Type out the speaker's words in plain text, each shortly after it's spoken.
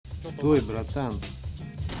Стой, братан.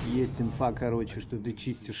 Есть инфа, короче, что ты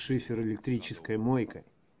чистишь шифер электрической мойкой.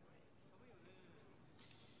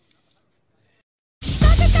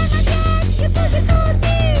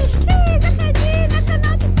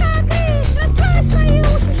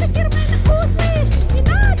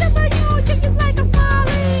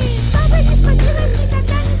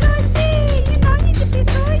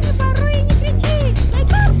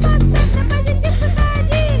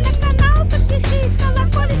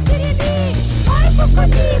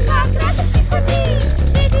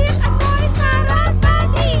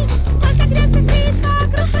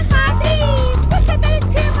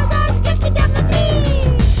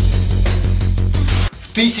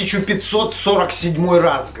 В 1547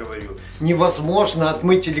 раз говорю, невозможно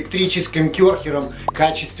отмыть электрическим керхером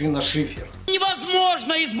качественно шифер.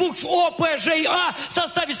 Невозможно из букв О, П, Ж и А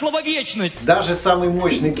составить слово вечность. Даже самый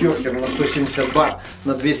мощный керхер на 170 бар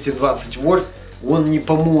на 220 вольт, он не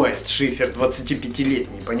помоет шифер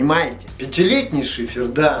 25-летний, понимаете? 5-летний шифер,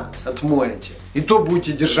 да, отмоете. И то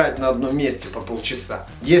будете держать на одном месте по полчаса.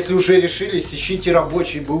 Если уже решились, ищите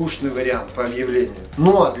рабочий бэушный вариант по объявлению.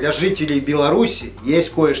 Но для жителей Беларуси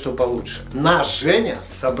есть кое-что получше. Наш Женя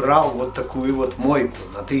собрал вот такую вот мойку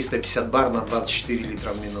на 350 бар на 24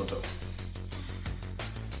 литра в минуту.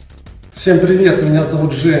 Всем привет, меня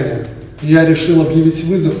зовут Женя. Я решил объявить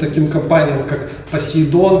вызов таким компаниям, как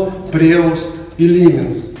Посейдон, Преус и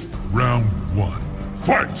Лименс. Round one.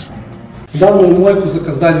 Fight! Данную мойку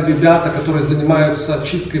заказали ребята, которые занимаются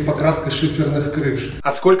очисткой и покраской шиферных крыш. А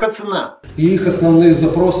сколько цена? И их основные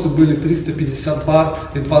запросы были 350 бар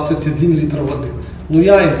и 21 литр воды. Но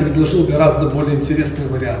я им предложил гораздо более интересный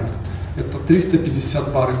вариант. Это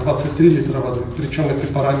 350 бар и 23 литра воды. Причем эти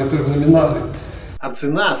параметры в номинале. А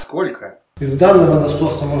цена сколько? Из данного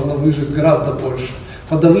насоса можно выжать гораздо больше.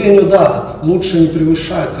 По давлению, да, лучше не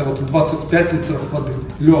превышается, а вот 25 литров воды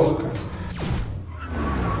легкая.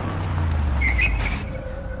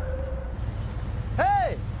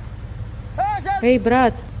 Эй,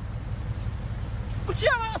 брат,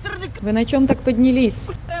 вы на чем так поднялись?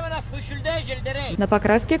 На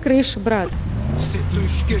покраске крыш, брат.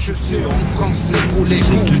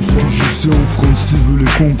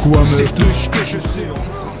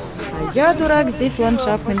 Я, дурак, здесь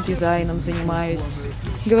ландшафтным дизайном занимаюсь.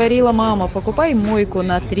 Говорила мама, покупай мойку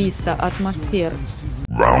на 300 атмосфер.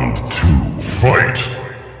 Round two. Fight!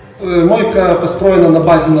 Мойка построена на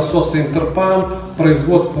базе насоса Интерпам,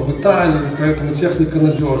 производство в Италии, поэтому техника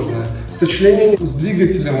надежная. Сочленение с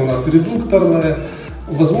двигателем у нас редукторное,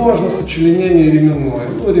 возможно сочленение ременное.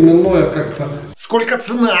 Ну, ременное как-то... Сколько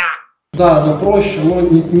цена? Да, оно проще, но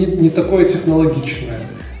не такое технологичное.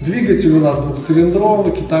 Двигатель у нас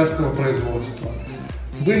двухцилиндровый, китайского производства.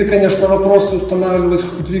 Были, конечно, вопросы устанавливать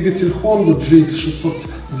двигатель Honda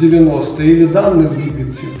GX690 или данный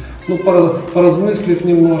двигатель. Но поразмыслив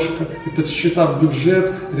немножко и подсчитав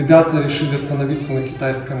бюджет, ребята решили остановиться на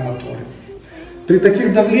китайском моторе. При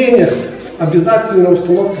таких давлениях обязательно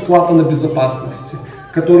установка клапана безопасности,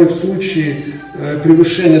 который в случае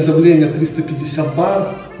превышения давления 350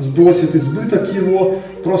 бар сбросит избыток его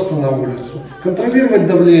просто на улицу. Контролировать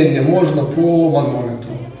давление можно по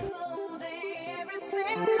манометру.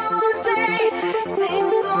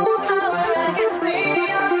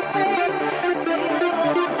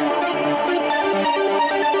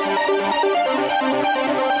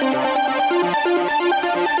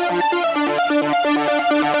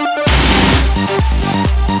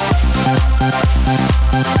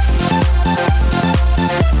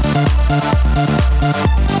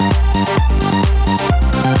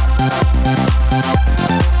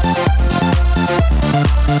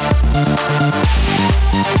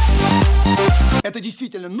 Это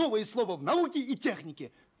действительно новое слово в науке и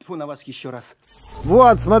технике. Тьфу на вас еще раз.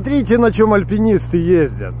 Вот, смотрите, на чем альпинисты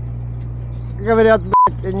ездят. Говорят,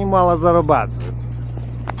 блядь, они мало зарабатывают.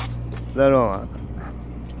 Здорово.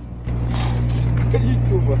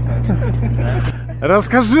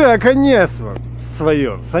 Расскажи о коне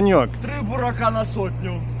своем, Санек. 3 бурака на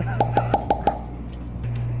сотню.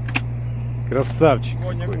 Красавчик.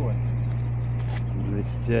 Какой.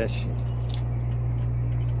 Блестящий.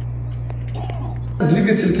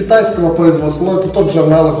 Двигатель китайского производства, но это тот же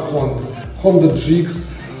аналог Honda. Honda GX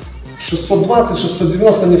 620,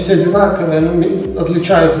 690, они все одинаковые, но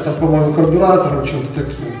отличаются там, по-моему, карбюратором, чем-то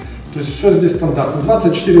таким. То есть все здесь стандартно.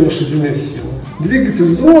 24 лошадиные силы.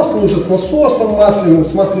 Двигатель взрослый, уже с насосом масляным,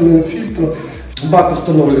 с масляным фильтром. Бак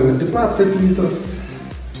установленный 15 литров.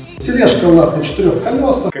 Тележка у нас на 4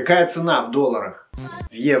 колесах. Какая цена в долларах?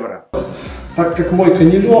 В евро? Так как мойка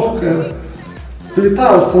нелегкая,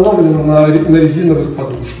 плита установлена на резиновых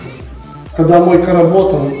подушках. Когда мойка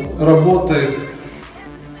работает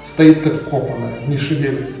стоит как вкопанная, не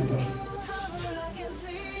шевелится даже.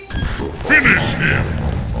 Finish him!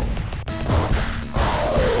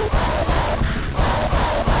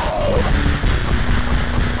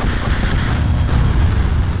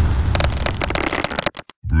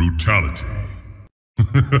 Brutality.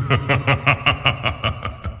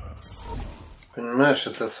 Понимаешь,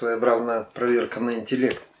 это своеобразная проверка на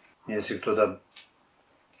интеллект. Если кто-то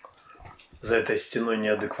за этой стеной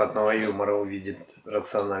неадекватного юмора увидит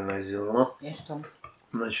рациональное зерно, и что?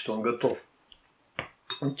 Значит, он готов.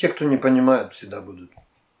 Те, кто не понимают, всегда будут.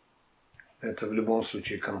 Это в любом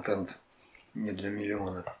случае контент не для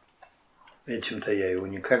миллионов. Этим-то я и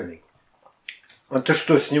уникальный. А ты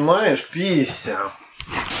что, снимаешь? Пися.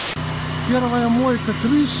 Первая мойка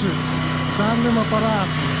крыши данным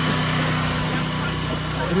аппаратом.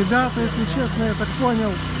 Ребята, если честно, я так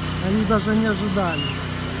понял, они даже не ожидали,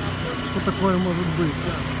 что такое может быть.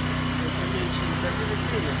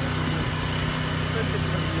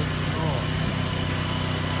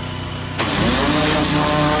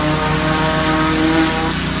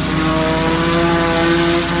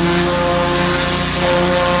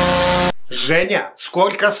 Женя,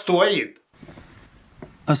 сколько стоит?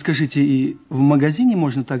 А скажите, и в магазине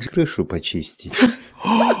можно также Крышу почистить.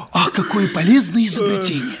 Ах, какое полезное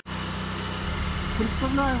изобретение!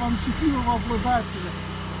 Представляю вам счастливого обладателя.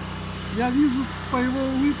 Я вижу по его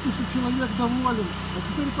улыбке, что человек доволен. А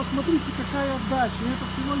теперь посмотрите, какая отдача. И это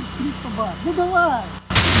всего лишь 300 бат. Ну давай!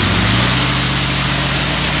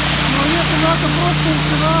 Человеку надо просто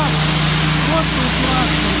упираться. Просто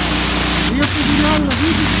упираться. И если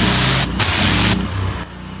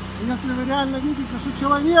вы реально видите, что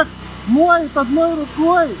человек моет одной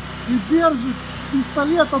рукой и держит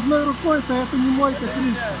пистолет одной рукой, то это не мойка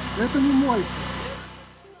крыша. Это не мойка.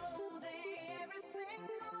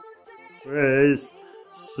 Every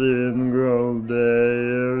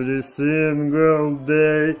single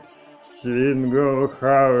day, single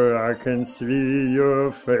hour I can see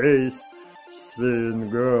your face,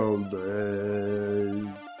 single day.